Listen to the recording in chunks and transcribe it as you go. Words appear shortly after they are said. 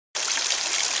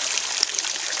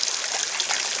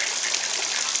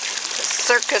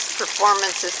circus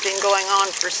performance has been going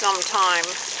on for some time.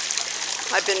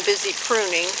 I've been busy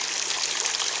pruning.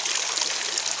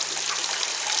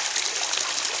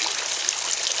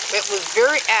 It was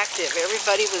very active.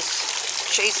 Everybody was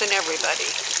chasing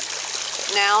everybody.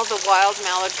 But now the wild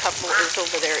mallard couple is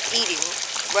over there eating.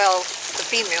 Well, the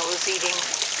female is eating.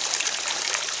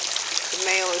 The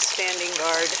male is standing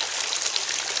guard.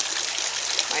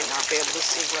 Might not be able to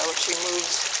see well if she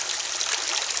moves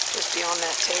just beyond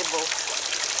that table.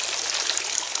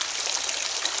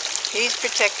 He's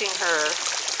protecting her.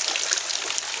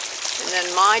 And then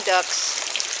my ducks,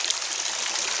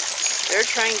 they're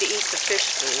trying to eat the fish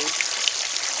food.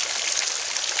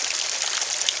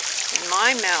 And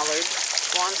my mallard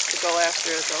wants to go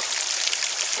after the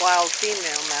wild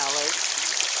female mallard.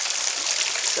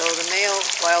 So the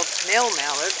wild male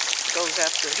mallard goes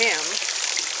after him.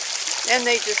 And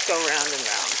they just go round and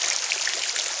round.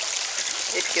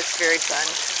 It gets very fun.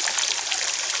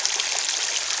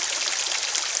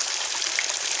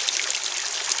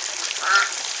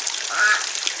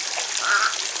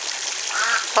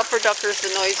 Pupper Ducker's the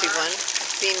noisy one,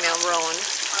 female rowan.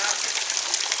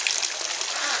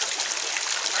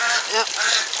 Yep.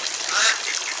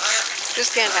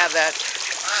 Just can't have that.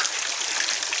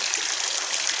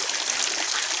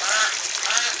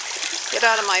 Get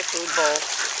out of my food bowl.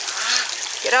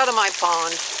 Get out of my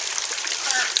pond.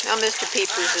 Now Mr.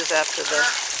 Peepers is after the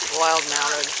wild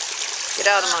mallard. Get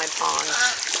out of my pond.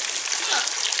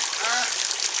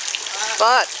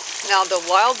 But now the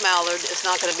wild mallard is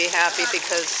not going to be happy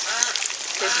because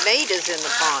his mate is in the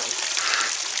pond.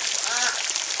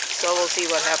 So we'll see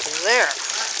what happens there.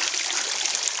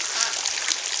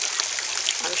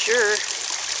 I'm sure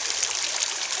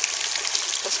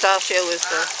Pistachio is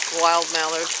the wild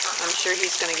mallard. I'm sure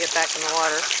he's going to get back in the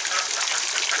water.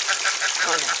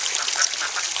 Oh no.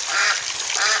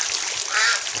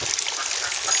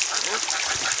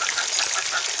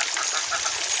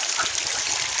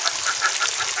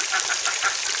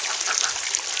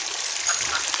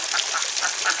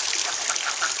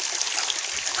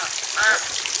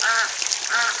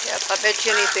 Yep, I bet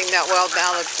you anything that wild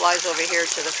mallard flies over here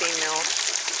to the female.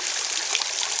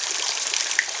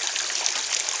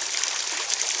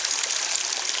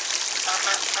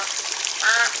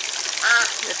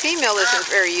 The female isn't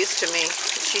very used to me.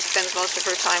 She spends most of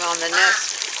her time on the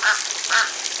nest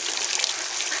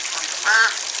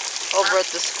over at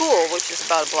the school, which is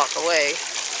about a block away.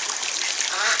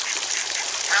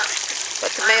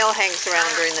 But the male hangs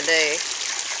around during the day.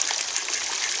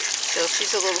 So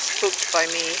she's a little spooked by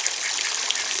me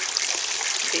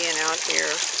being out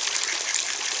here.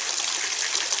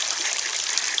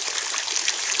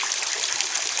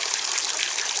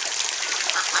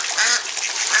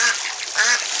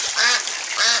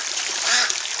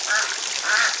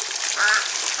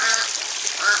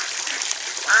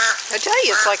 I tell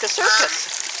you, it's like a circus.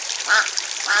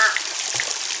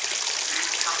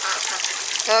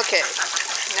 Okay,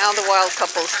 now the wild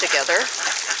couple's together,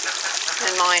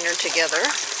 and mine are together,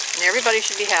 and everybody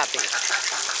should be happy.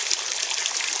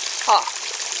 Ha!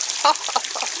 Ha ha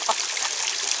ha ha!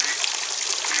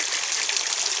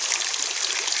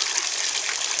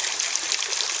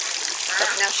 But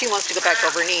now she wants to go back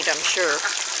over and eat, I'm sure.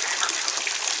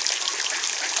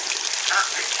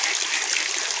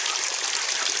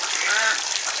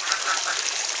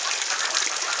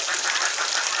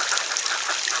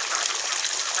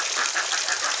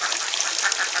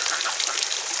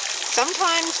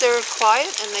 Sometimes they're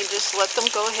quiet and they just let them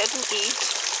go ahead and eat.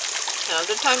 And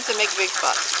other times they make a big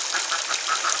fuss.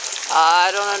 I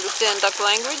don't understand duck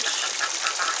language.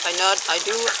 I know I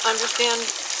do understand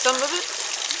some of it.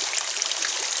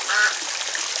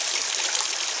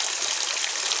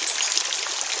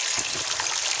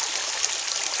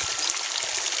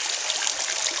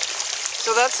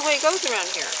 So that's the way it goes around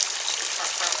here.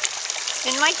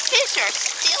 And my fish are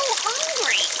still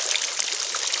hungry.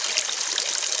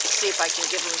 See if I can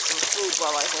give them some food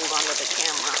while I hold on to the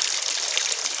camera.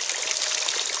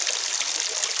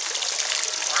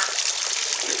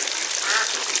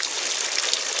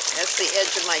 That's the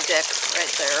edge of my deck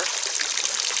right there.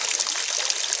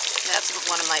 That's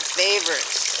one of my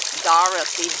favorites,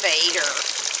 Dorothy Vader.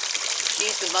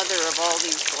 She's the mother of all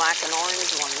these black and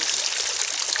orange ones,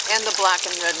 and the black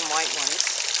and red and white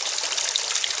ones.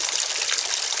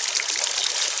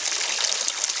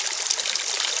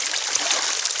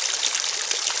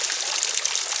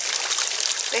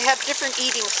 They have different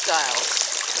eating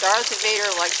styles. Dorothy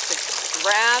Vader likes to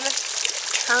grab,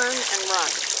 turn, and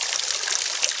run.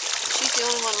 She's the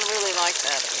only one really like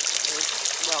that.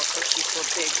 Well, of course she's so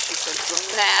big, she's so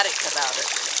dramatic about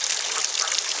it.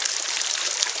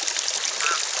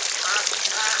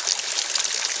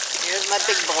 Here's my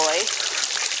big boy.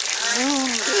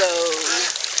 Moon glow.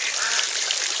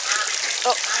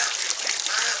 Oh.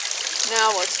 Now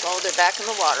let's go. They're back in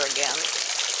the water again.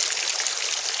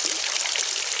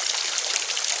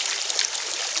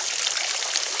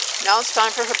 Now it's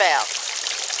time for her bath.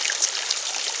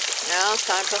 Now it's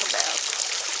time for her bath.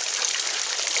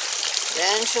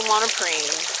 Then she'll want to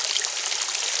preen.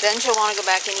 Then she'll want to go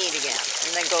back and eat again.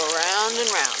 And then go round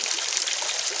and round.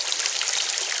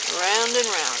 Round and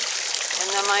round. And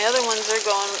then my other ones are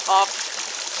going off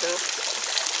to,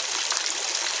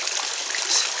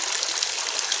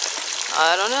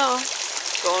 I don't know,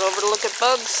 going over to look at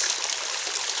bugs.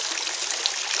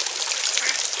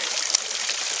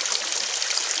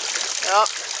 Yep.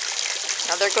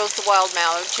 Now there goes the wild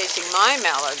mallard chasing my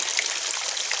mallard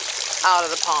out of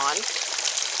the pond.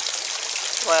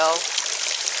 Well,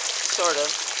 sort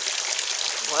of.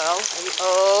 Well,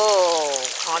 oh,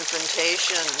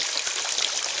 confrontation.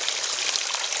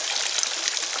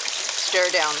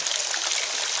 Stare down.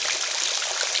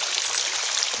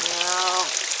 Now,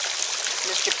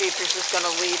 Mr. Peepers is going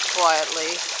to leave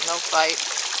quietly. No fight.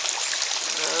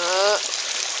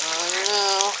 I don't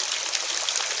know.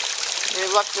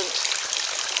 Reluctant.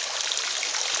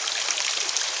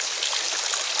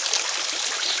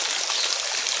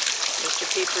 Mr.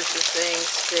 Peepers is saying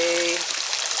stay.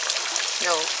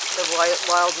 No, the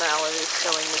wild mallard is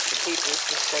telling Mr. Peepers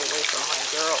to stay away from my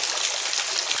girl,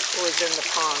 who is in the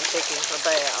pond taking her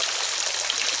bath.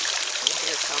 And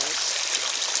here comes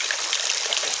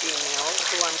the female,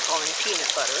 who I'm calling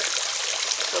Peanut Butter.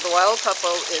 So the wild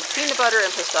couple is Peanut Butter and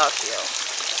Pistachio.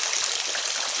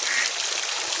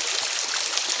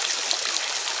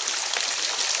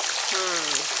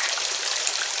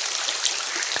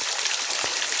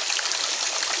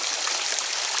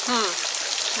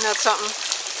 Isn't that something?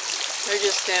 They're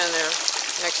just standing there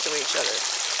next to each other.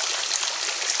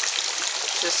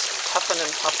 Just puffing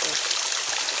and puffing.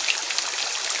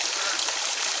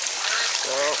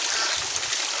 So,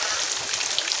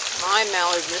 my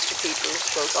mallard, Mr. Peepers,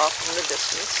 goes off in the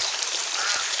distance.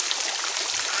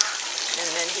 And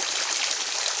then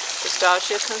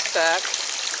Pistachio comes back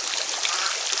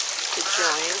to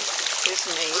join his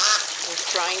mate who's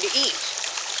trying to eat.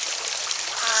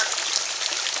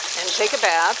 And take a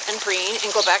bath and preen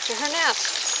and go back to her nest.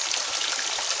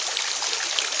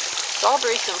 It's all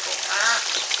very simple.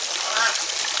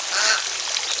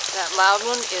 That loud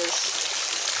one is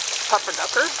Puffer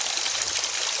Ducker,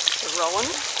 the rowan,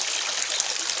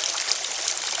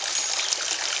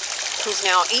 who's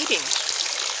now eating.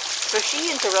 So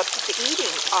she interrupted the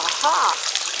eating. Aha!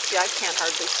 See, I can't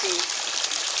hardly see.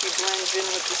 She blends in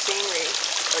with the scenery.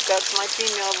 But that's my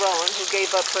female rowan who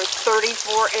gave up her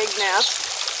 34 egg nest.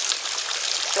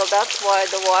 So that's why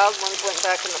the wild ones went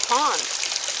back in the pond.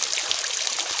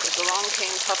 Because along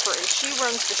came Puffer, and she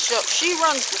runs the show. She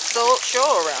runs the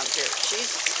show around here.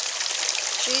 She's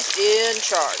in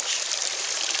charge.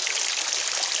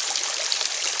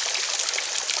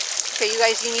 Okay, you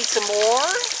guys, you need some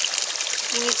more?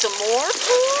 You need some more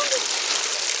food?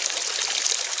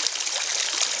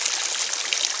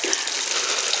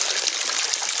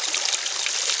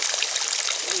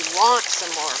 You want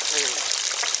some more food.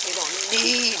 You don't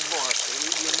need more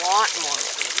food, you want more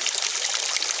food.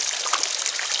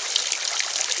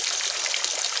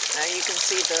 Now you can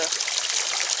see the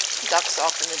ducks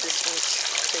off in the distance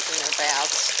taking their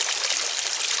baths.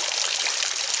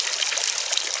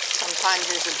 Sometimes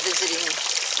there's a visiting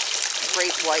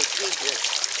great white egret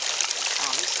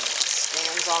comes and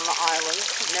stands on the island.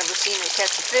 I've never seen her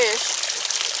catch a fish.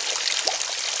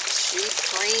 She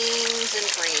preens and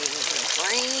preens and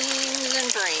preens and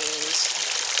preens.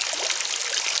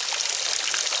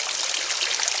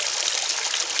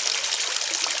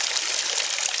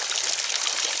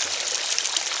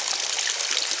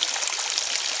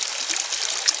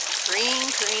 Preen,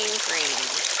 preen, preen.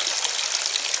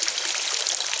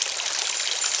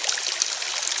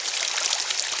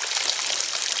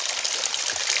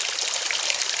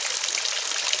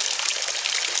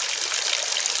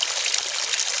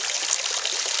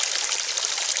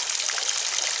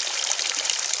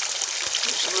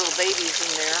 There's some little babies in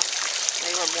there.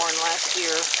 They were born last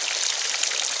year.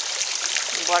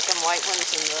 The black and white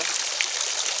ones and the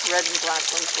red and black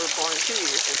ones were born 2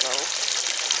 years ago.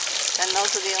 And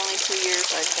those are the only 2 years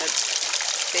I've had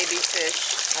baby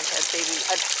fish. I've had fish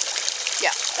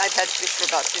for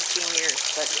about 15 years,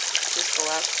 but just the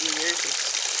last few years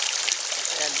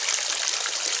I've had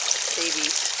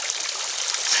babies.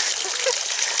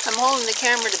 I'm holding the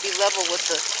camera to be level with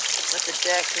the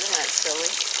deck. Isn't that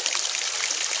silly?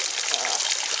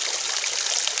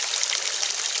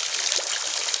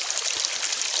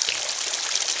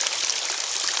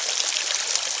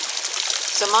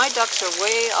 my ducks are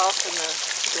way off in the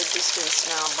distance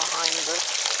now,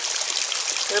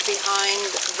 they're behind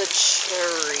the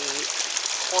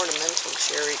ornamental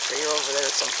cherry tree over there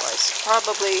someplace.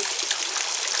 Probably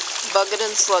bugging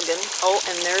and slugging. Oh,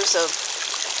 and there's it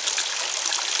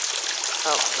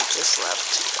just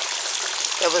left.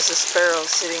 There was a sparrow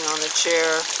sitting on the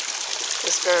chair.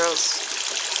 The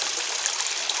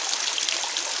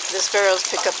sparrows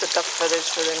pick up the duck feathers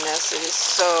for their nest. It is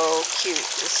so cute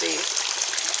to see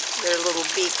their little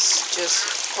beaks just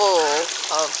full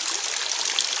of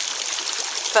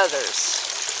feathers.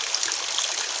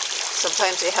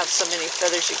 Sometimes they have so many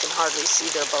feathers you can hardly see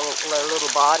their little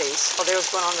bodies. Oh,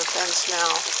 there's one on the fence now.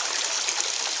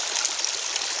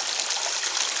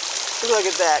 Look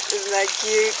at that. Isn't that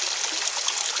cute?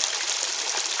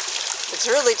 It's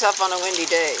really tough on a windy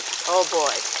day. Oh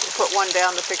boy. You put one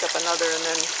down to pick up another and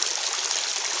then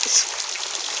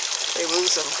they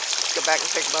lose them. Go back and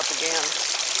pick them up again.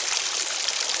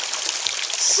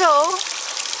 So,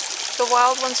 the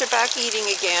wild ones are back eating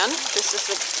again. This is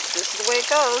the way it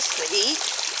goes. They eat,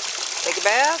 take a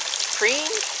bath, preen,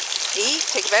 eat,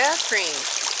 take a bath, preen.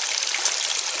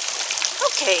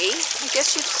 Okay, I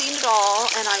guess you've seen it all,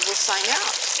 and I will sign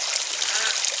out.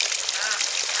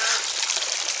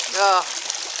 Ugh.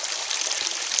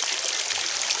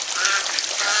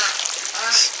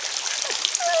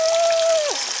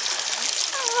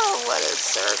 Oh, what a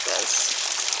circus.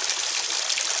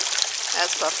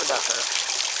 That's Puffer Ducker.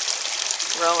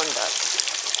 Rowan Duck.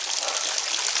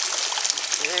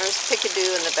 And there's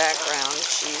Pickadoo in the background.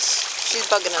 She's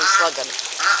bugging and slugging.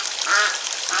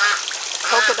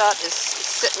 Polka Dot is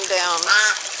sitting down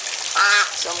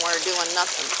somewhere doing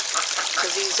nothing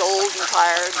because he's old and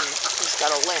tired and he's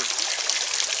got a limp.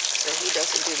 So he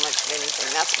doesn't do much of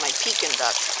anything. That's my Pekin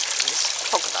duck. This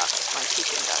Polka Dot is my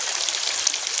Pekin duck.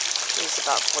 He's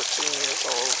about 14 years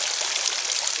old.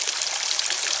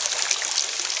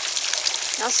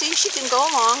 Now see, she can go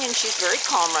along and she's very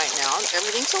calm right now.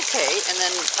 Everything's okay. And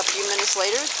then a few minutes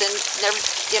later,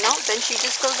 then she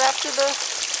just goes after the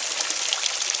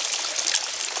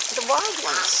wild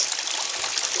ones.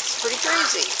 It's pretty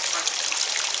crazy.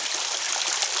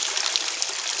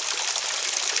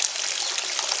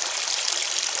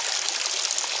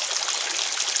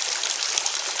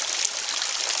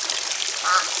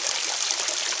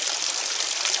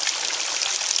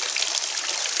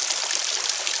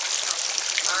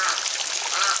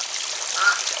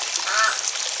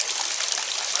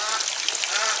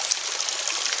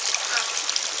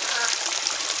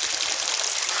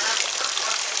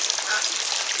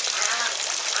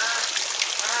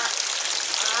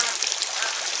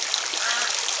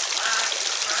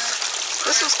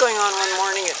 This was going on one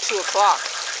morning at 2 o'clock.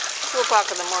 2 o'clock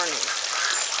in the morning.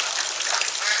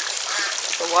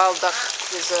 The wild duck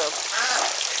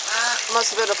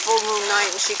must have been a full moon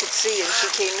night and she could see, and she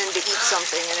came in to eat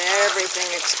something and everything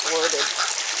exploded.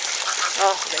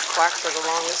 Oh, they quacked for the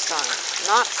longest time.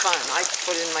 Not fun. I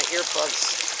put in my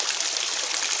earplugs.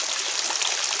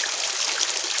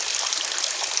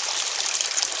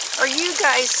 Are you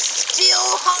guys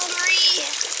still hungry?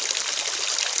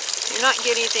 You're not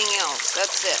getting anything else.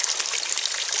 That's it.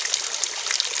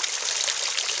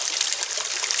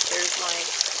 There's my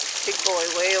big boy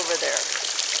way over there.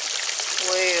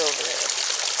 Way over there.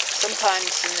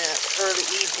 Sometimes in the early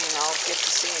evening I'll get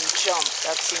to see him jump.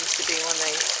 That seems to be when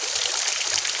they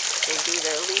do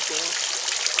their leaping.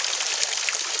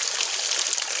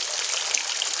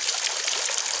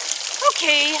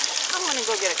 Okay, I'm going to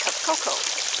go get a cup of cocoa.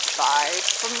 Bye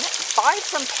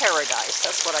from Paradise.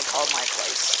 That's what I call my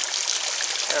place.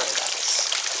 Paradise.